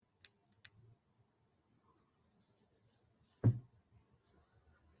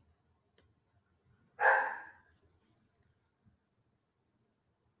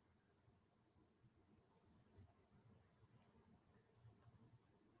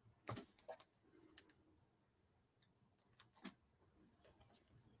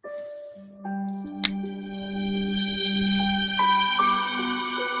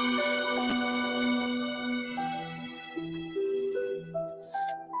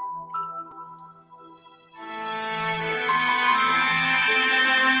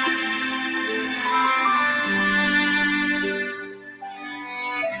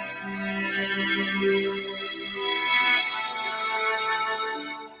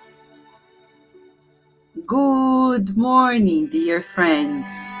Good morning, dear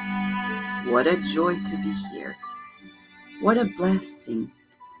friends. What a joy to be here. What a blessing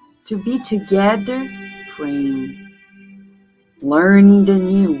to be together praying, learning the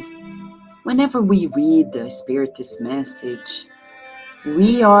new. Whenever we read the Spiritist message,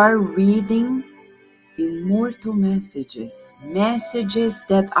 we are reading immortal messages, messages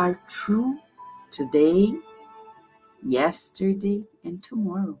that are true today, yesterday, and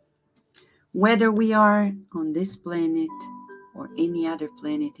tomorrow. Whether we are on this planet or any other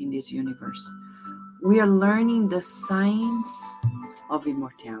planet in this universe, we are learning the science of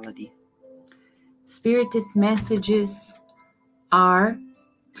immortality. Spiritist messages are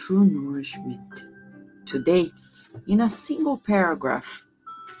true nourishment. Today, in a single paragraph,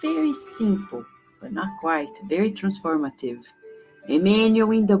 very simple, but not quite, very transformative.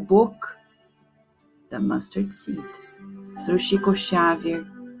 Emmanuel in the book, The Mustard Seed. Chico Xavier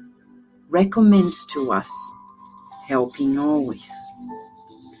recommends to us, helping always.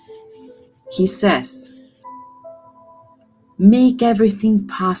 He says, make everything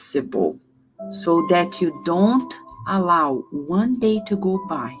possible so that you don't allow one day to go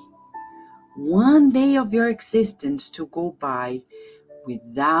by, one day of your existence to go by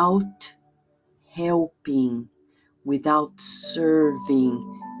without helping, without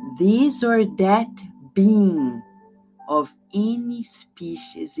serving this or that being of any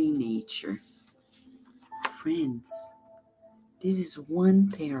species in nature. Friends, this is one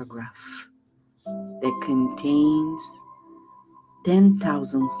paragraph that contains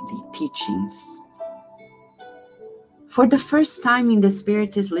 10,000 teachings. For the first time in the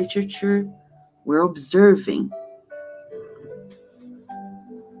Spiritist literature, we're observing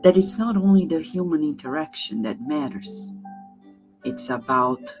that it's not only the human interaction that matters, it's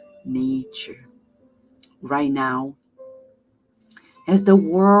about nature. Right now, as the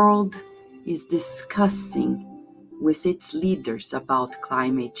world is discussing with its leaders about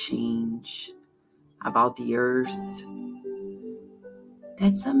climate change, about the earth,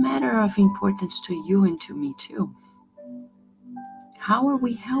 that's a matter of importance to you and to me too. How are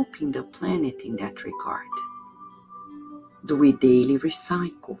we helping the planet in that regard? Do we daily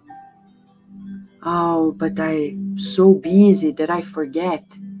recycle? Oh, but I'm so busy that I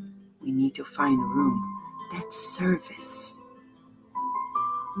forget. We need to find room. That's service.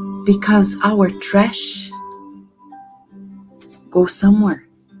 Because our trash goes somewhere.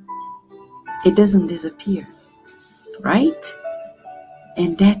 It doesn't disappear, right?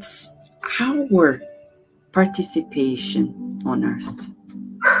 And that's our participation on earth.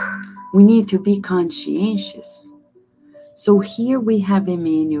 We need to be conscientious. So here we have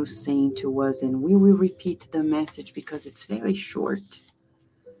Emmanuel saying to us, and we will repeat the message because it's very short.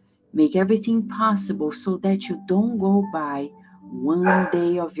 Make everything possible so that you don't go by one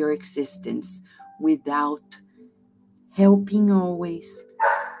day of your existence without helping always,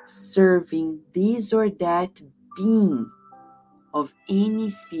 serving this or that being of any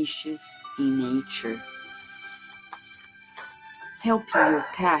species in nature. Helping your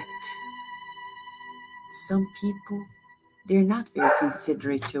pet. Some people, they're not very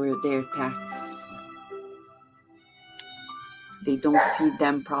considerate to their pets. They don't feed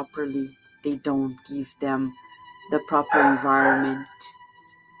them properly. They don't give them the proper environment.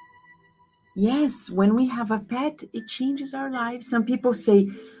 Yes, when we have a pet, it changes our lives. Some people say,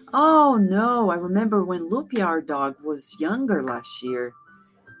 oh no, I remember when Lupi, our dog, was younger last year.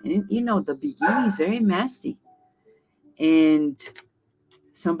 And the beginning is very messy. And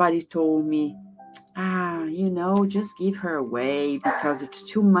somebody told me, just give her away because it's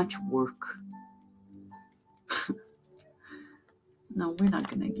too much work. No, we're not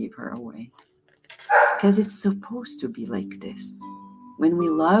going to give her away. Because it's supposed to be like this. When we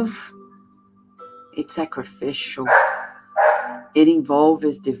love, it's sacrificial. It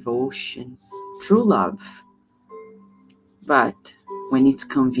involves devotion, true love. But when it's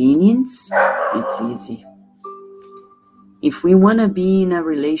convenience, it's easy. If we want to be in a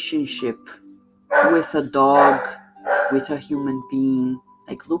relationship with a dog, with a human being,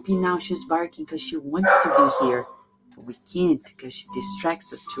 like Lupi now, she's barking because she wants to be here, but we can't because she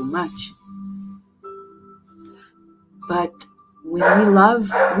distracts us too much. But when we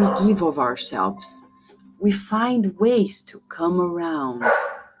love, we give of ourselves. We find ways to come around.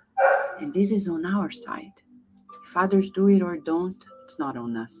 And this is on our side. If others do it or don't, it's not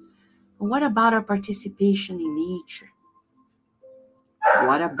on us. But what about our participation in nature?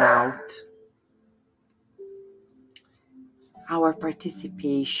 What about our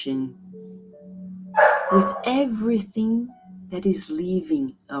participation with everything that is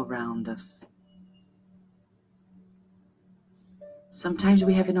living around us? Sometimes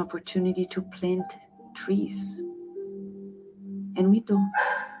we have an opportunity to plant trees. And we don't.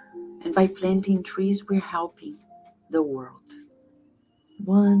 And by planting trees, we're helping the world.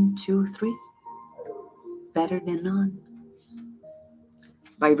 1, 2, 3, better than none.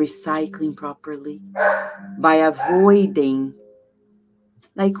 By recycling properly, by avoiding,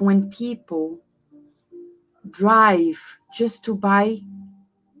 like when people drive just to buy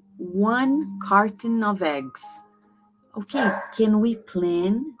 1 carton of eggs. Okay, can we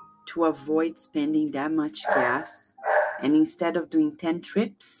plan to avoid spending that much gas? And instead of doing 10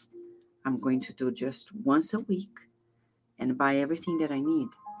 trips, I'm going to do just once a week and buy everything that I need.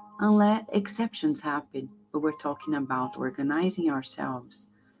 Unless exceptions happen, but we're talking about organizing ourselves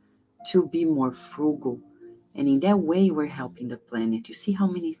to be more frugal. And in that way, we're helping the planet. You see how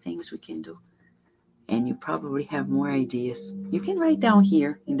many things we can do? And you probably have more ideas. You can write down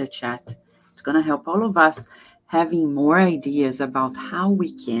here in the chat. It's going to help all of us having more ideas about how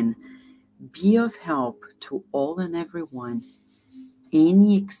we can be of help to all and everyone,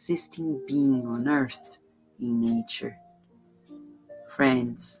 any existing being on earth, in nature.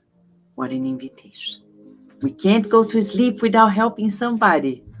 Friends, what an invitation. We can't go to sleep without helping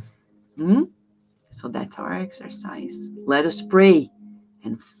somebody. So that's our exercise. Let us pray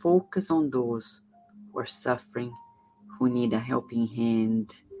and focus on those who are suffering, who need a helping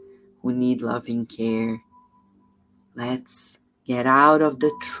hand, who need loving care. Let's get out of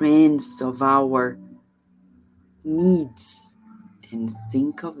the trends of our needs and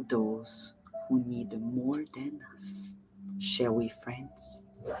think of those who need more than us. Shall we, friends?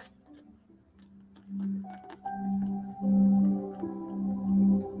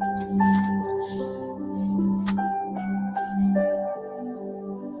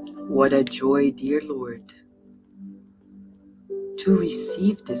 What a joy, dear Lord, to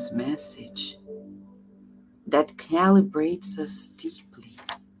receive this message that calibrates us deeply.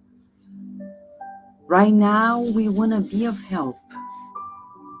 Right now, we want to be of help,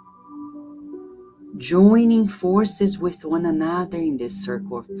 joining forces with one another in this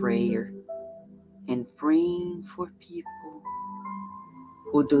circle of prayer and praying for people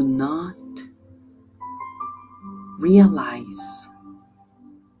who do not realize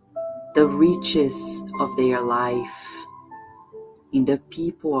the riches of their life in the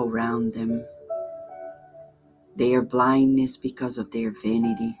people around them, their blindness because of their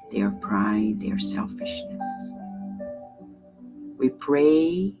vanity, their pride, their selfishness. We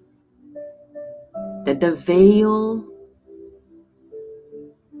pray that the veil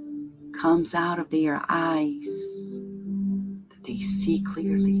comes out of their eyes, that they see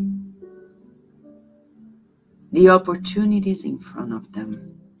clearly the opportunities in front of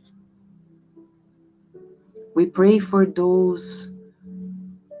them. We pray for those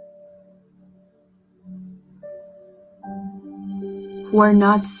who are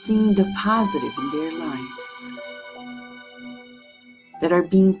not seeing the positive in their lives, that are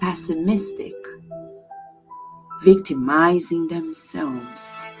being pessimistic, victimizing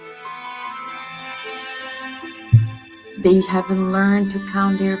themselves. They haven't learned to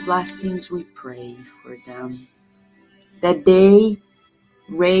count their blessings. We pray for them, that they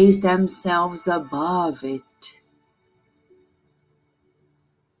raise themselves above it.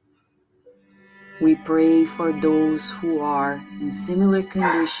 We pray for those who are in similar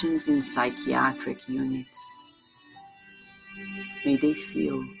conditions in psychiatric units. May they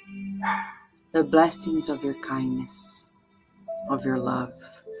feel the blessings of your kindness, of your love.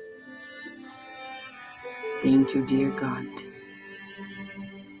 Thank you, dear God.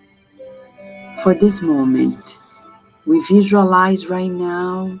 For this moment, we visualize right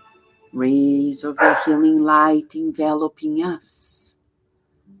now rays of your healing light enveloping us.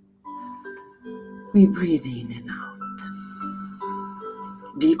 We breathe in and out,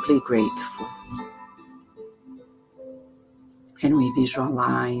 deeply grateful. And we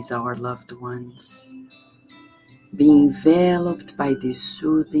visualize our loved ones being enveloped by these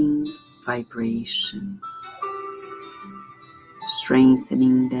soothing vibrations,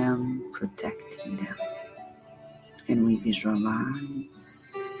 strengthening them, protecting them. And we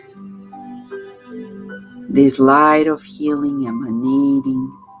visualize this light of healing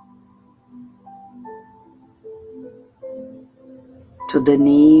emanating to the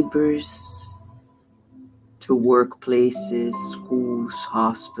neighbors, to workplaces, schools,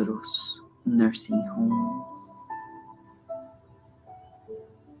 hospitals, nursing homes,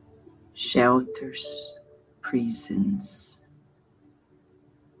 shelters, prisons,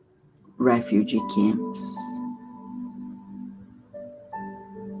 refugee camps.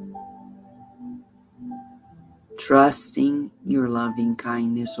 Trusting your loving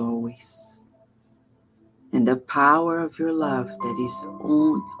kindness always. and the power of your love that is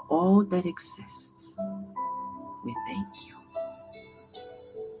on all that exists. We thank you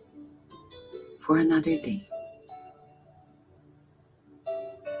for another day.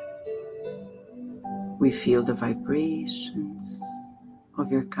 We feel the vibrations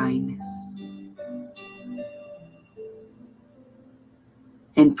of your kindness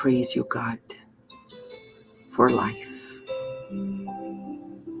and praise you, God, for life.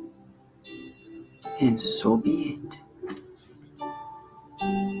 And so be it.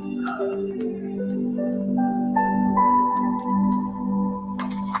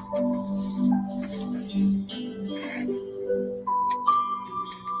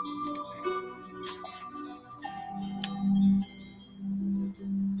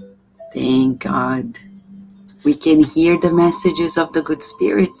 Thank God. We can hear the messages of the good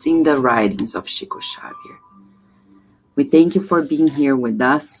spirits in the writings of Chico Xavier. We thank you for being here with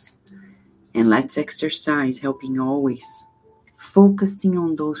us, and let's exercise helping always, focusing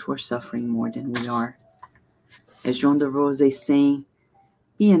on those who are suffering more than we are. As John de Rosa is saying,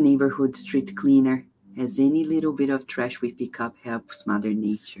 be a neighborhood street cleaner, as any little bit of trash we pick up helps Mother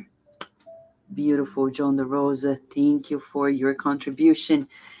Nature. Beautiful John de Rosa, thank you for your contribution.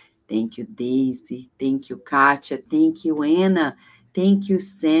 Thank you, Daisy. Thank you, Katia. Thank you, Anna. Thank you,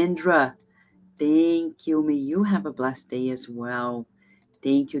 Sandra. Thank you. May you have a blessed day as well.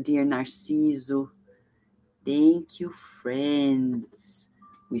 Thank you, dear Narciso. Thank you, friends.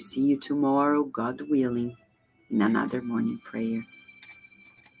 We see you tomorrow, God willing, in another morning prayer.